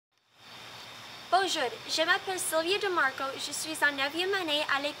Bonjour, je m'appelle Sylvia Demarco, je suis en 9e année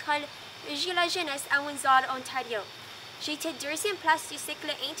à l'école de la jeunesse à Windsor, Ontario. J'ai été deuxième place du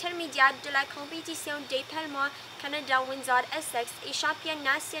cycle intermédiaire de la compétition d'épaulement Canada Windsor-Essex et championne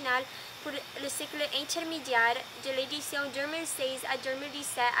nationale pour le cycle intermédiaire de l'édition 2016 à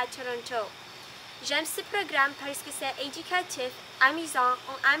 2017 à Toronto. J'aime ce programme parce que c'est éducatif, amusant,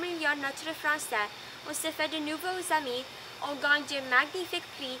 on améliore notre français, on se fait de nouveaux amis, on gagne de magnifiques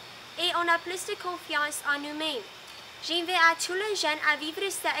prix et on a plus de confiance en nous-mêmes. J'invite à tous les jeunes à vivre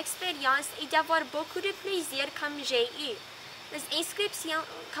cette expérience et d'avoir beaucoup de plaisir comme j'ai eu. Les inscriptions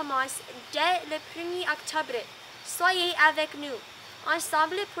commencent dès le 1er octobre. Soyez avec nous,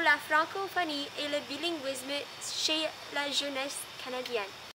 ensemble pour la francophonie et le bilinguisme chez la jeunesse canadienne.